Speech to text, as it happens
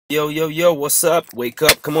Yo, yo, yo, what's up? Wake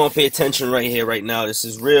up. Come on, pay attention right here, right now. This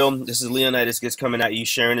is real. This is Leonidas gets coming at you,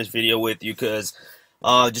 sharing this video with you because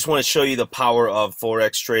just want to show you the power of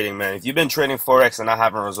Forex trading, man. If you've been trading Forex and not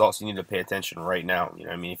having results, you need to pay attention right now. You know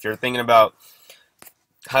what I mean? If you're thinking about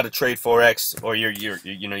how to trade Forex or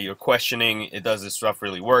you're questioning it, does this stuff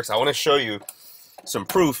really works? I want to show you some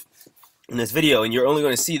proof in this video, and you're only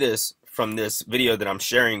going to see this from this video that I'm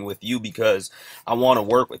sharing with you because I want to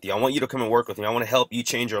work with you. I want you to come and work with me. I want to help you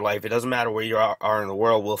change your life. It doesn't matter where you are in the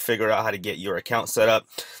world. We'll figure out how to get your account set up.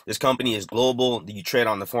 This company is global. You trade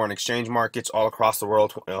on the foreign exchange markets all across the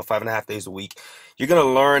world, 5.5 days a week. You're going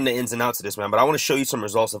to learn the ins and outs of this, man. But I want to show you some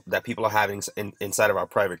results that people are having inside of our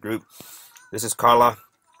private group. This is Carla.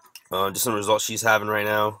 Just some results she's having right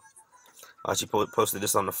now. She posted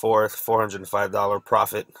this on the 4th, $405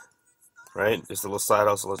 profit. Right, just a little side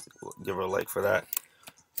hustle. Let's give her a like for that.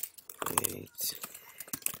 Great,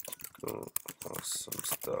 awesome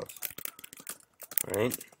stuff.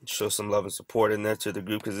 Right, show some love and support in there to the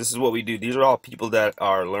group because this is what we do. These are all people that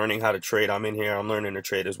are learning how to trade. I'm in here. I'm learning to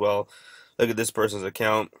trade as well. Look at this person's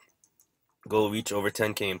account. Goal reach over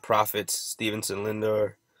 10K in profits. Stevenson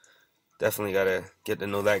Lindor. Definitely gotta get to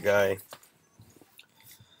know that guy.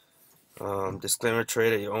 Disclaimer: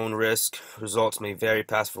 trade at your own risk. Results may vary.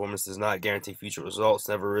 Past performance does not guarantee future results.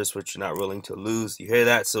 Never risk what you're not willing to lose. You hear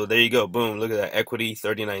that? So there you go. Boom. Look at that. Equity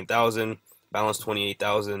 39,000. Balance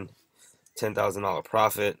 28,000. $10,000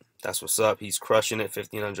 profit. That's what's up. He's crushing it.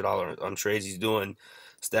 $1,500 on trades. He's doing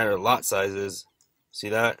standard lot sizes. See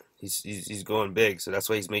that? He's going big. So that's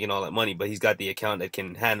why he's making all that money. But he's got the account that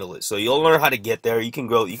can handle it. So you'll learn how to get there. You can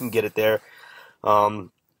grow. You can get it there.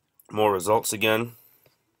 More results again.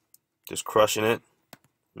 Just crushing it.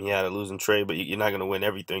 You had a losing trade, but you're not gonna win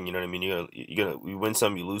everything. You know what I mean? You win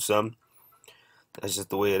some, you lose some. That's just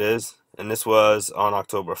the way it is. And this was on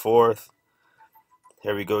October 4th.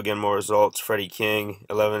 Here we go again. More results. Freddie King,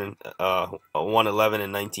 111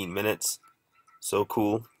 in 19 minutes. So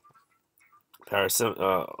cool.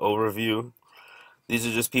 Overview. These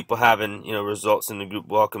are just people having results in the group,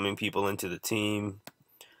 welcoming people into the team.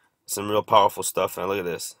 Some real powerful stuff. And look at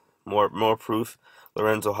this. More proof.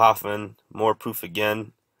 Lorenzo Hoffman, more proof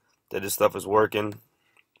again that this stuff is working. You know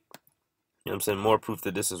what I'm saying? More proof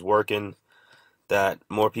that this is working, that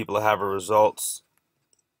more people are having results.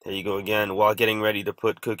 There you go again. While getting ready to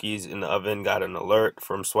put cookies in the oven, got an alert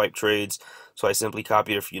from Swipe Trades. So I simply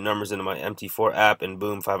copied a few numbers into my MT4 app and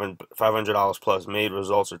boom, $500 plus made.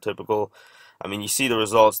 Results are typical. I mean, you see the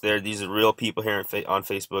results there. These are real people here on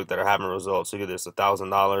Facebook that are having results. Look at this,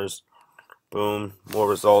 $1,000. Boom, more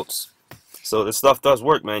results. So this stuff does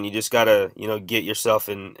work, man. You just gotta, get yourself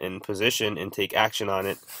in position and take action on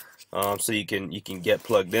it, so you can get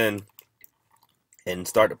plugged in and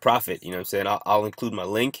start to profit. You know what I'm saying? I'll include my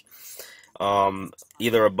link,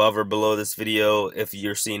 either above or below this video. If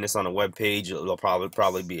you're seeing this on a web page, there'll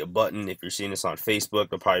probably be a button. If you're seeing this on Facebook,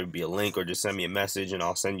 there'll probably be a link, or just send me a message and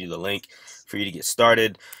I'll send you the link for you to get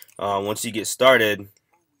started. Once you get started,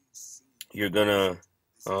 you're gonna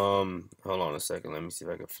hold on a second. Let me see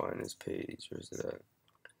if I can find this page. Where's it at?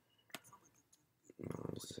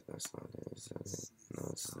 No, that's not it. Is that it? No,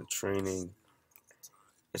 this is the training.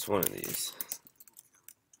 It's one of these.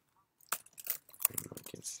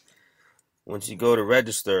 Once you go to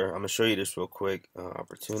register, I'm gonna show you this real quick.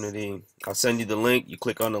 Opportunity. I'll send you the link. You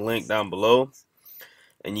click on the link down below,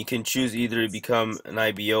 and you can choose either to become an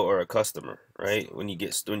IBO or a customer. Right? When you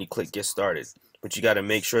click get started. But you got to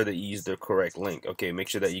make sure that you use the correct link. Okay, make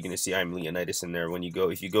sure that you're going to see I'm Leonidas in there when you go.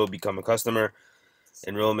 If you go become a customer,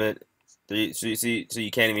 enrollment, so you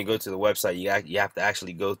can't even go to the website. You have to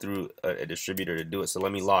actually go through a distributor to do it. So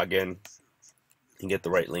let me log in and get the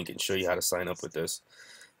right link and show you how to sign up with this,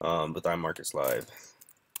 with imarkets Live.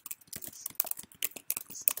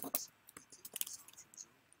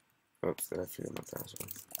 Oops, did I forget my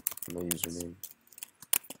password? My username.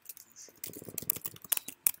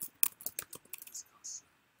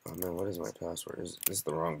 Oh man, what is my password? This is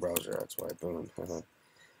the wrong browser, that's why. Boom. Right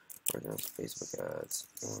now it's Facebook ads.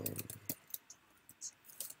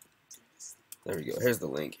 There we go. Here's the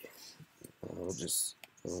link.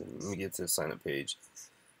 Let me get to the sign up page.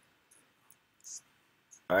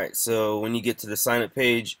 Alright, so when you get to the sign up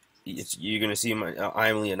page, you're going to see my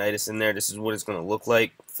I'm Leonidas in there. This is what it's going to look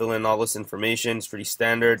like. Fill in all this information. It's pretty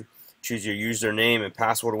standard. Choose your username and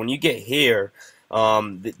password. When you get here,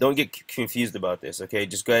 don't get confused about this, okay?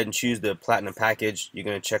 Just go ahead and choose the platinum package. You're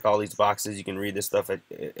going to check all these boxes. You can read this stuff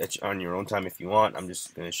on your own time if you want. I'm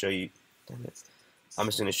just going to show you. I'm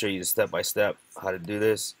just going to show you the step-by-step how to do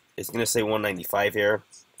this. It's going to say 195 here,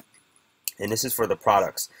 and this is for the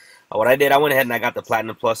products. What I did, I went ahead and I got the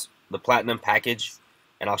platinum package.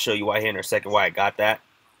 and I'll show you why here in a second why I got that.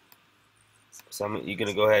 So you're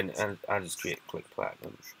gonna go ahead and I'll just click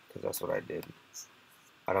platinum because that's what I did.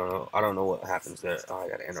 I don't know what happens there. Oh, I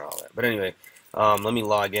gotta enter all that. But anyway, let me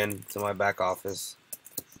log in to my back office.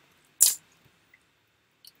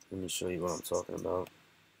 Let me show you what I'm talking about.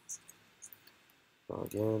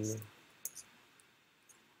 Log in.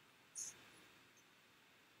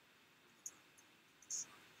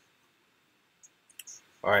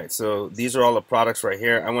 Alright, so these are all the products right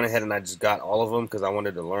here. I went ahead and I just got all of them because I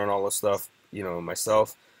wanted to learn all this stuff, you know,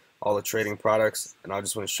 myself, all the trading products, and I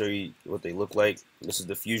just want to show you what they look like. This is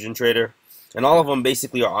the Fusion Trader, and all of them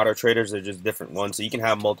basically are auto traders. They're just different ones, so you can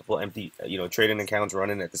have multiple empty, you know, trading accounts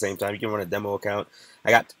running at the same time. You can run a demo account.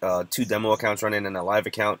 I got 2 demo accounts running and a live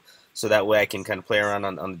account, so that way I can kind of play around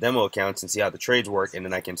on the demo accounts and see how the trades work, and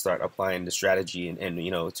then I can start applying the strategy and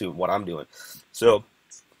you know, to what I'm doing. So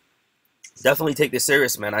definitely take this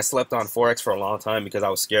serious, man. I slept on Forex for a long time because I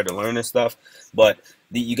was scared to learn this stuff. But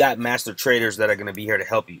you got master traders that are going to be here to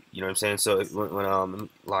help you. You know what I'm saying? So when let me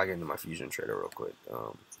log into my Fusion Trader real quick.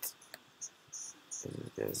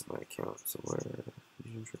 There's my account. So where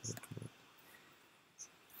Fusion Trader?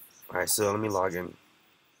 All right, so let me log in.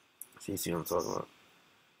 So you see what I'm talking about.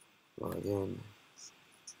 Log in.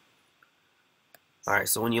 All right,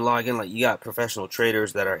 so when you log in, like, you got professional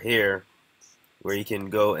traders that are here, where you can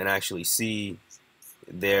go and actually see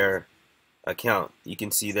their account. You can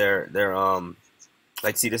see their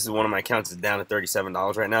like, see, this is one of my accounts. It's down to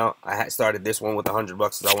 $37 right now. I started this one with $100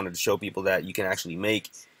 because I wanted to show people that you can actually make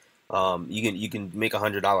you can make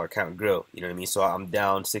 $100 account grow. You know what I mean? So I'm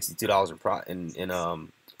down $62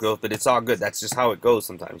 in growth, but it's all good. That's just how it goes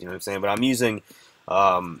sometimes. You know what I'm saying? But I'm using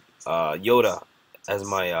Yoda as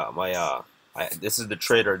my this is the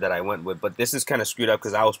trader that I went with, but this is kind of screwed up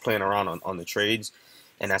because I was playing around on the trades,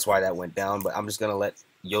 and that's why that went down. But I'm just gonna let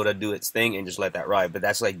Yoda do its thing and just let that ride. But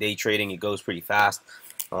that's like day trading; it goes pretty fast.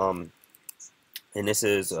 And this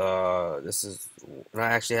is and I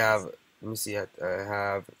actually have. Let me see. I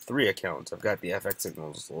have 3 accounts. I've got the FX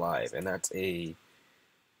Signals Live, and that is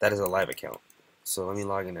a live account. So let me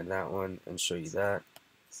log into that one and show you that.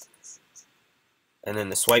 And then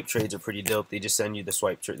the swipe trades are pretty dope. They just send you the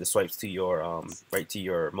swipes to your right to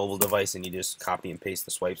your mobile device, and you just copy and paste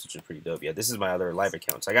the swipes, which is pretty dope. Yeah, this is my other live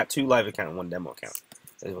account. So I got 2 live accounts and 1 demo account.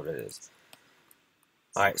 That's what it is.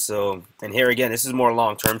 All right, so and here again, this is more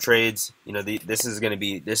long-term trades. You know,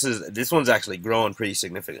 this one's actually growing pretty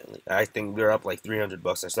significantly. I think we're up like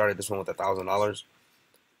 $300. I started this one with $1,000,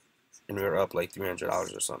 and we were up like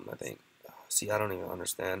 $300 or something. I think. See, I don't even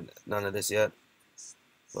understand none of this yet,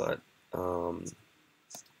 but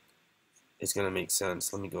it's gonna make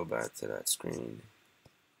sense. Let me go back to that screen.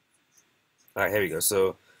 All right, here we go.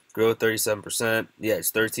 So growth 37%. Yeah,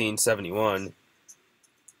 it's 1371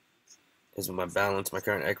 is my balance. My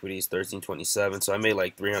current equity is 1327. So I made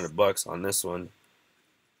like $300 on this one.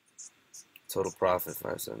 Total profit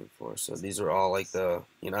 574. So these are all like the,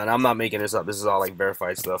 you know, and I'm not making this up. This is all like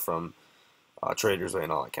verified stuff from traders and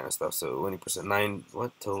all that kind of stuff. So winning percent 9.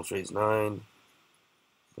 What total trades 9.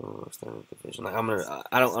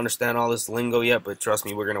 I don't understand all this lingo yet, but trust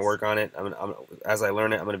me, we're gonna work on it. As I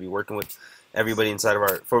learn it, I'm gonna be working with everybody inside of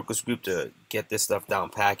our focus group to get this stuff down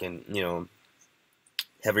pack, and you know,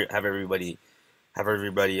 have everybody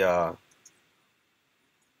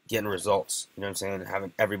getting results. You know what I'm saying?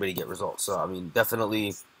 Having everybody get results. So I mean,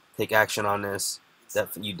 definitely take action on this.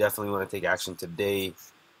 You definitely want to take action today.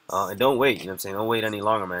 And don't wait. You know what I'm saying? Don't wait any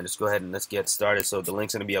longer, man. Just go ahead and let's get started. So the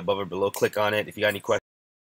link's gonna be above or below. Click on it. If you got any questions.